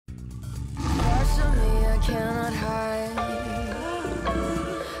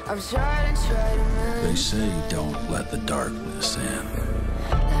They say don't let the darkness in.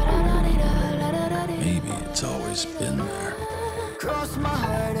 Maybe it's always been there.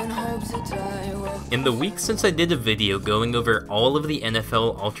 In the week since I did a video going over all of the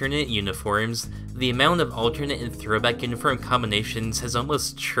NFL alternate uniforms, the amount of alternate and throwback uniform combinations has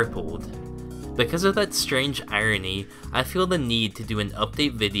almost tripled. Because of that strange irony, I feel the need to do an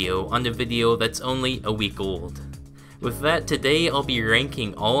update video on a video that's only a week old. With that, today I'll be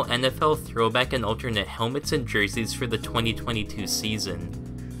ranking all NFL throwback and alternate helmets and jerseys for the 2022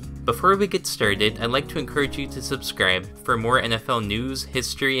 season. Before we get started, I'd like to encourage you to subscribe for more NFL news,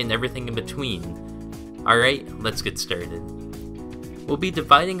 history, and everything in between. Alright, let's get started. We'll be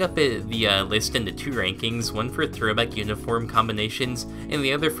dividing up the list into two rankings, one for throwback uniform combinations and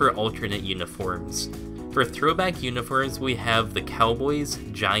the other for alternate uniforms. For throwback uniforms, we have the Cowboys,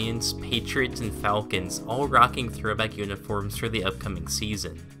 Giants, Patriots, and Falcons all rocking throwback uniforms for the upcoming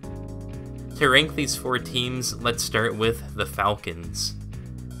season. To rank these four teams, let's start with the Falcons.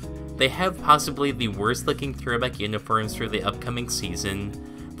 They have possibly the worst looking throwback uniforms for the upcoming season.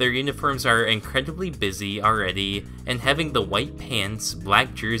 Their uniforms are incredibly busy already, and having the white pants,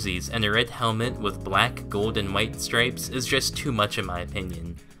 black jerseys, and a red helmet with black, gold, and white stripes is just too much in my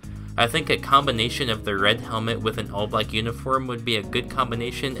opinion. I think a combination of the red helmet with an all-black uniform would be a good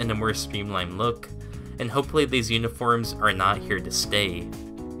combination and a more streamlined look, and hopefully these uniforms are not here to stay.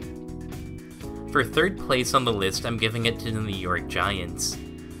 For third place on the list, I'm giving it to the New York Giants.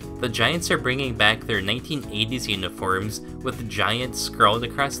 The Giants are bringing back their 1980s uniforms with the Giants scrawled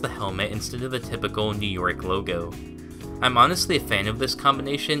across the helmet instead of the typical New York logo. I'm honestly a fan of this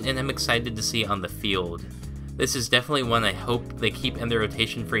combination and I'm excited to see it on the field. This is definitely one I hope they keep in their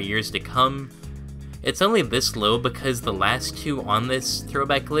rotation for years to come. It's only this low because the last two on this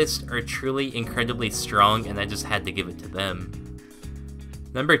throwback list are truly incredibly strong and I just had to give it to them.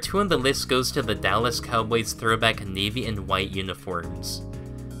 Number 2 on the list goes to the Dallas Cowboys throwback navy and white uniforms.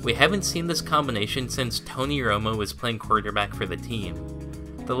 We haven't seen this combination since Tony Romo was playing quarterback for the team.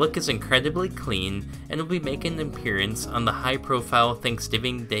 The look is incredibly clean and will be making an appearance on the high-profile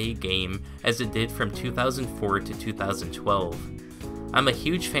Thanksgiving Day game as it did from 2004 to 2012. I'm a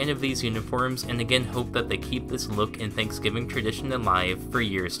huge fan of these uniforms and again hope that they keep this look and Thanksgiving tradition alive for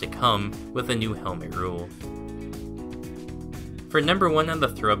years to come with a new helmet rule. For number 1 on the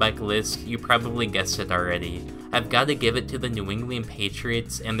throwback list, you probably guessed it already. I've got to give it to the New England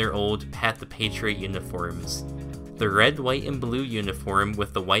Patriots and their old Pat the Patriot uniforms. The red, white, and blue uniform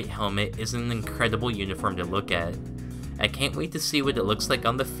with the white helmet is an incredible uniform to look at. I can't wait to see what it looks like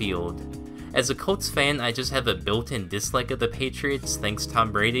on the field. As a Colts fan, I just have a built-in dislike of the Patriots, thanks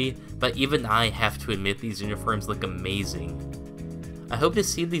Tom Brady, but even I have to admit these uniforms look amazing. I hope to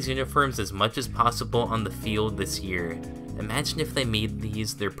see these uniforms as much as possible on the field this year. Imagine if they made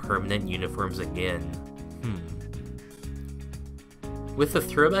these their permanent uniforms again. With the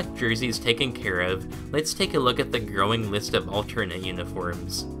throwback jerseys taken care of, let's take a look at the growing list of alternate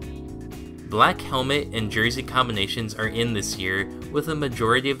uniforms. Black helmet and jersey combinations are in this year, with a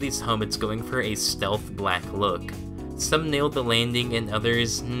majority of these helmets going for a stealth black look. Some nailed the landing and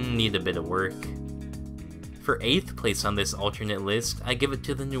others need a bit of work. For 8th place on this alternate list, I give it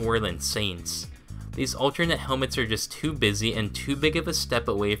to the New Orleans Saints. These alternate helmets are just too busy and too big of a step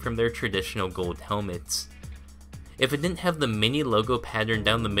away from their traditional gold helmets. If it didn't have the mini logo pattern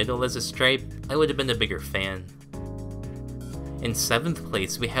down the middle as a stripe, I would have been a bigger fan. In 7th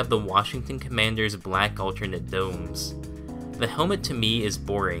place, we have the Washington Commanders black alternate domes. The helmet to me is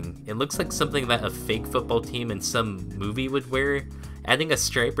boring. It looks like something that a fake football team in some movie would wear. Adding a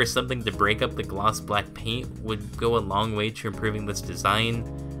stripe or something to break up the gloss black paint would go a long way to improving this design.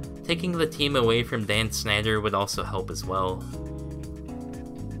 Taking the team away from Dan Snyder would also help as well.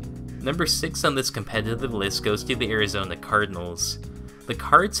 Number 6 on this competitive list goes to the Arizona Cardinals. The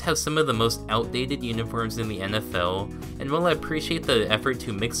Cards have some of the most outdated uniforms in the NFL, and while I appreciate the effort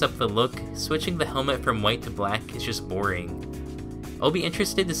to mix up the look, switching the helmet from white to black is just boring. I'll be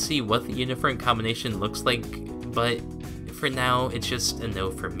interested to see what the uniform combination looks like, but for now, it's just a no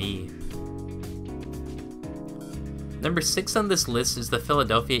for me. Number 6 on this list is the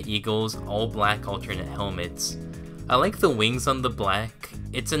Philadelphia Eagles all-black alternate helmets. I like the wings on the black.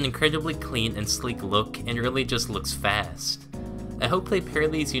 It's an incredibly clean and sleek look and really just looks fast. I hope they pair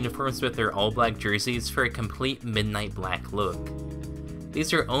these uniforms with their all-black jerseys for a complete midnight black look.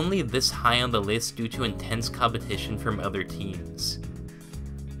 These are only this high on the list due to intense competition from other teams.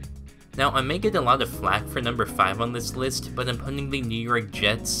 Now, I may get a lot of flack for number 5 on this list, but I'm putting the New York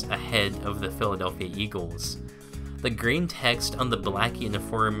Jets ahead of the Philadelphia Eagles. The green text on the black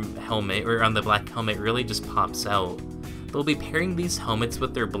uniform helmet, or on the black helmet, really just pops out. they'll be pairing these helmets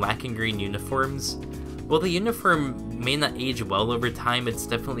with their black and green uniforms. While the uniform may not age well over time, it's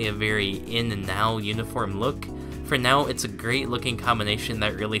definitely a very in and now uniform look. For now, it's a great looking combination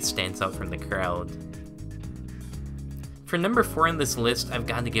that really stands out from the crowd. For number 4 on this list, I've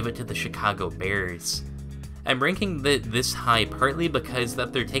got to give it to the Chicago Bears. I'm ranking this high partly because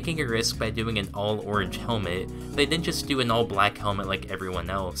that they're taking a risk by doing an all-orange helmet. They didn't just do an all-black helmet like everyone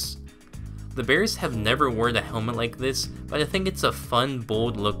else. The Bears have never worn a helmet like this, but I think it's a fun,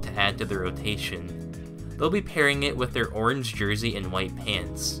 bold look to add to the rotation. They'll be pairing it with their orange jersey and white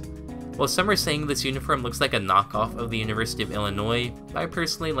pants. While some are saying this uniform looks like a knockoff of the University of Illinois, I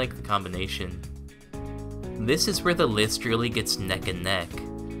personally like the combination. This is where the list really gets neck and neck.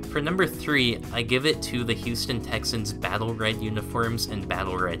 For number 3, I give it to the Houston Texans battle red uniforms and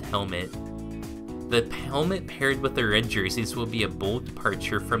battle red helmet. The helmet paired with the red jerseys will be a bold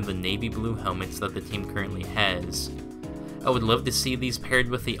departure from the navy blue helmets that the team currently has. I would love to see these paired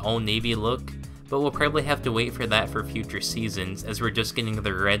with the all navy look, but we'll probably have to wait for that for future seasons as we're just getting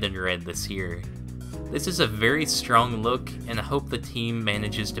the red and red this year. This is a very strong look, and I hope the team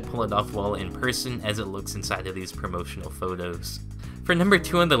manages to pull it off well in person as it looks inside of these promotional photos. For number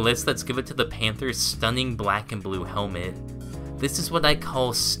 2 on the list, let's give it to the Panthers' stunning black and blue helmet. This is what I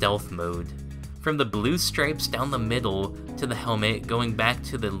call stealth mode. From the blue stripes down the middle to the helmet going back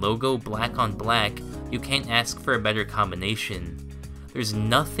to the logo black on black, you can't ask for a better combination. There's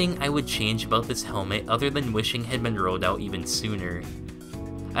nothing I would change about this helmet other than wishing it had been rolled out even sooner.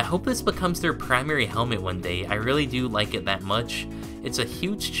 I hope this becomes their primary helmet one day. I really do like it that much. It's a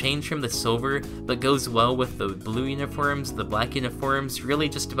huge change from the silver, but goes well with the blue uniforms, the black uniforms, really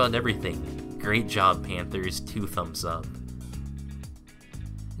just about everything. Great job, Panthers, 2 thumbs up.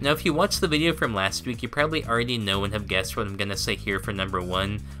 Now if you watched the video from last week, you probably already know and have guessed what I'm gonna say here for number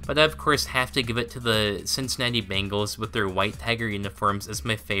 1, but I of course have to give it to the Cincinnati Bengals with their white tiger uniforms as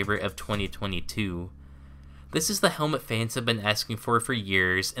my favorite of 2022. This is the helmet fans have been asking for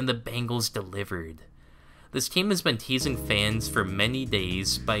years, and the Bengals delivered. This team has been teasing fans for many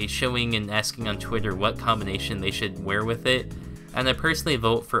days by showing and asking on Twitter what combination they should wear with it, and I personally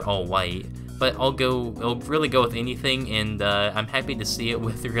vote for all white, but I'll really go with anything, and I'm happy to see it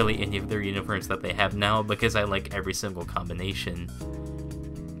with really any of their uniforms that they have now because I like every single combination.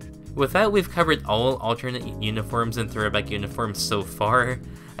 With that, we've covered all alternate uniforms and throwback uniforms so far.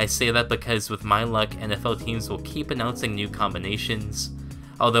 I say that because with my luck, NFL teams will keep announcing new combinations,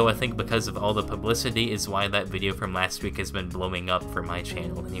 although I think because of all the publicity is why that video from last week has been blowing up for my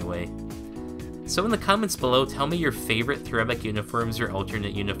channel anyway. So in the comments below, tell me your favorite throwback uniforms or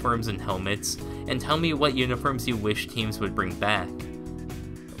alternate uniforms and helmets, and tell me what uniforms you wish teams would bring back.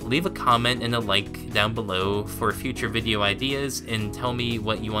 Leave a comment and a like down below for future video ideas, and tell me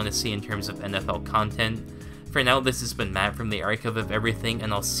what you want to see in terms of NFL content. For now, this has been Matt from the Archive of Everything,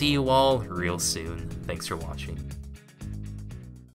 and I'll see you all real soon. Thanks for watching.